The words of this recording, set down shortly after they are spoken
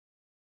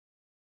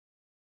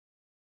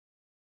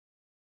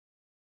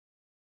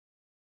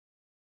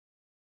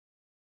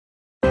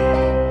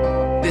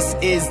this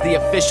is the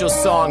official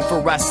song for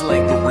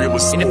wrestling.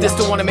 And if this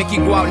don't wanna make you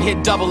go out and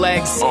hit double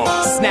legs,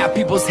 snap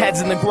people's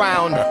heads in the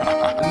ground,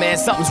 man,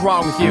 something's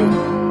wrong with you.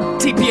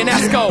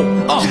 TPNS go,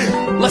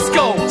 let's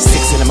go.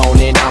 6 in the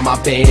morning, on my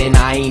bed and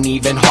I ain't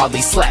even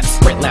hardly slept.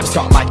 Sprint laps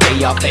start my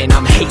day off and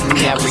I'm hating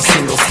every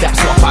single step.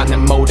 So I find the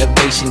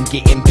motivation,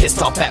 getting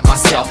pissed off at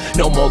myself.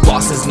 No more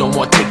losses, no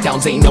more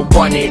takedowns, ain't no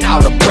running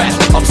out of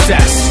breath.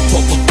 Obsessed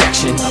for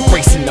perfection,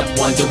 racing up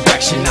one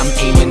direction. I'm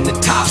aiming the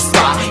top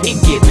spot and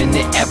giving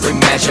it every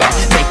measure,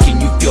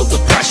 making you feel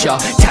the pressure,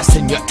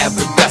 testing your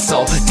every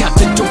vessel.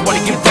 Tempted to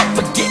wanna give up,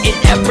 forgetting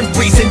every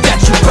reason that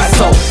you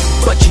wrestle.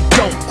 But you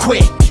don't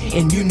quit,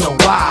 and you know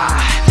why.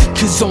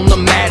 Cause on the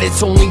mat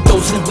it's only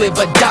those who live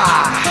or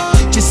die.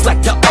 Just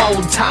like the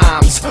old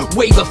times,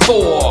 way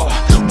before,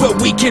 where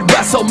we could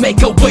wrestle,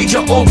 make a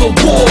wager over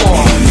war.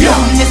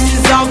 This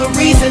is all the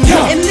reason,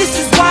 and this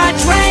is why I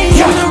train.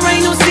 There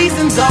ain't no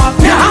seasons off,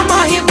 now I'm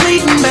out here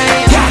bleeding,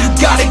 man. You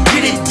gotta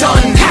get it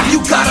done,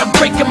 you gotta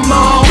break them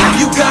all.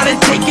 You gotta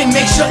take and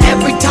make sure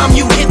every time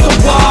you hit the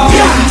wall.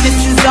 This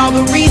is all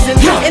the reason,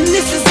 and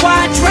this is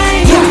why I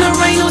train. There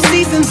ain't no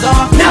seasons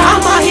off, now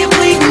I'm out here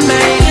bleeding,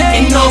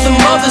 man. In all the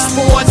other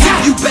sports,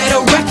 you better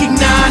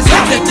recognize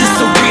that this is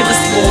the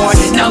realest sport.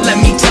 Now let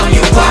me tell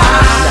you why.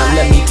 Now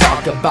let me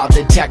talk about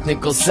the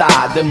technical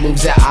side, the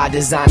moves that I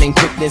design and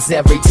quickness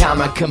every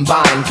time I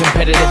combine.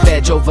 Competitive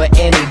edge over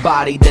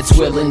anybody that's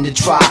willing to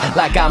try.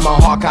 Like I'm a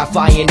Hawkeye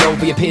flying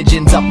over your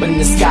pigeons up in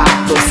the sky.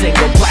 Those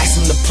single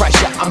blasting the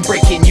pressure, I'm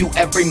breaking you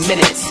every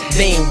minute.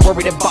 They ain't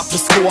worried about the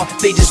score,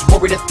 they just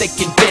worried if they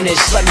can finish.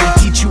 Let me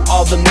teach you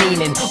all the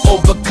meaning,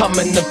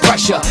 overcoming the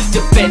pressure,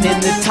 defending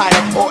the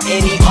title or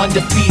any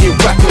undefeated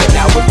record.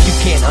 Now if you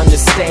can't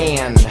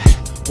understand,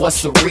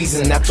 what's the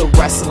reason that the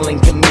wrestling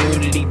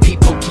community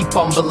people keep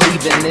on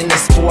believing in a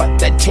sport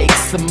that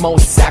takes the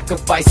most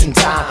sacrifice and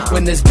time?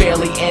 When there's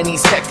barely any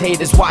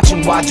spectators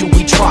watching, why do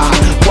we try?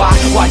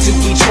 Why do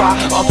we try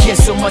or care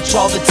so much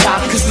all the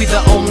time? Cause we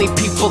the only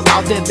people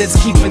out there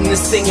that's keeping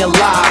this thing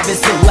alive.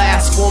 It's the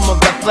last form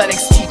of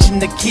athletics, teaching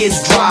the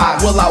kids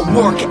drive. Well, I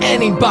work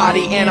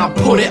anybody and I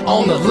put it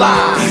on the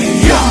line.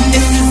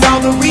 This is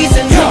all the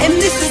reason, and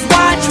this is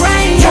why I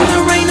train.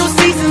 There ain't no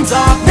seasons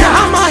off, now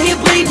I'm out here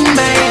bleeding,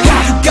 man.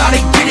 You gotta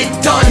get it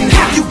done,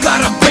 you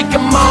gotta break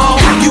them all.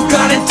 You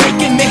gotta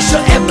take and make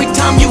sure every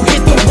time you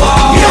hit the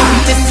wall.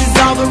 This is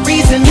all the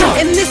reason,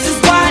 and this is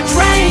why I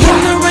train.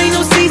 There ain't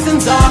no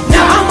seasons off,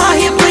 now I'm out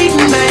here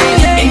bleeding,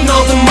 man. In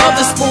all them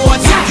other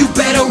sports, you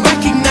better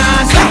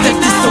recognize that this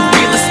is the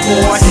realest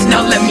sport.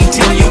 Now let me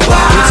tell you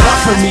why. It's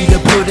hard for me to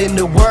put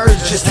into words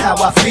just how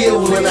I feel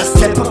when I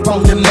step up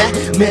on the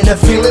mat. Man, I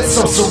feel it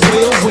so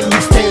surreal when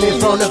you stand in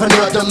front of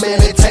another man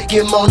and take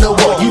him on the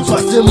wall. You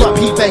bust him up,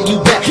 he bang you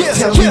back.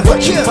 Tell me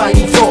what you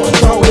fighting for.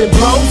 Throwing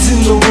blows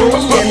in the room,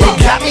 and it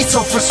got me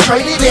so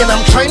frustrated. And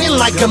I'm training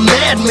like a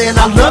madman.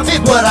 I love it,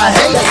 but I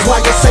hate it. That's why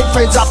you say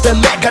friends off the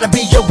mat gotta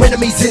be your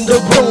enemies in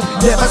the room.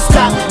 Never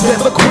stop,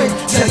 never quit.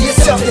 Tell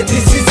yourself that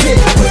this is it.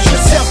 Push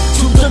yourself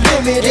to the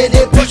limit and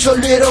then push a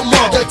little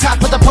more. The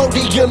top of the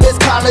podium is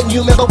calling you.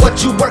 Remember what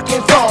you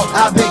working for.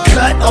 I've been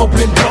cut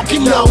open,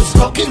 broken nose,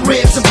 broken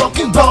ribs, and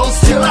broken bones.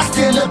 Still I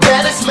still the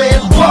baddest man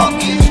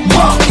walking.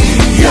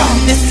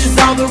 This is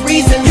all the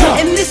reason,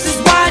 and this is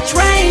why I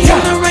train.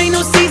 There ain't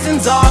no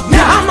seasons off,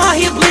 now I'm out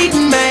here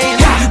bleeding, man.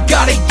 You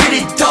gotta get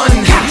it done,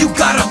 you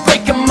gotta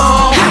break them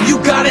all. You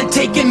gotta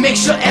take and make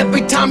sure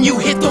every time you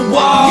hit the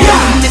wall.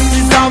 This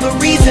is all the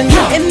reason,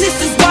 and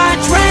this is why I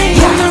train.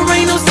 There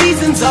ain't no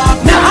seasons off,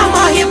 now I'm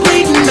out here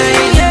bleeding,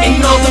 man. In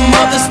all them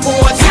other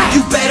sports,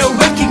 you better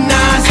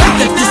recognize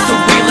that this is the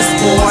realest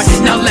sport.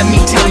 Now let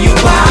me tell you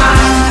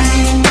why.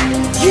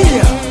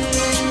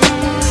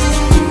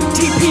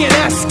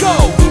 TPNS go!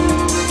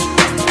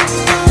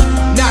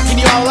 Knocking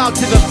you all out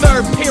to the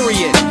third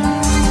period.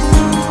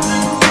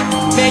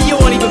 Man, you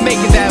won't even make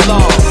it that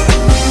long.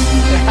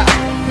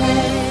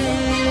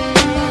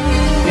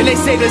 And they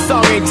say this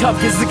song ain't tough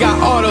cause it got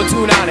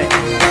auto-tune on it.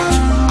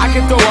 I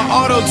can throw an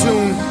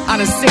auto-tune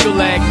on a single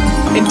leg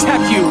and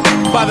tap you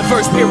by the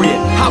first period.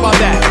 How about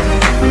that?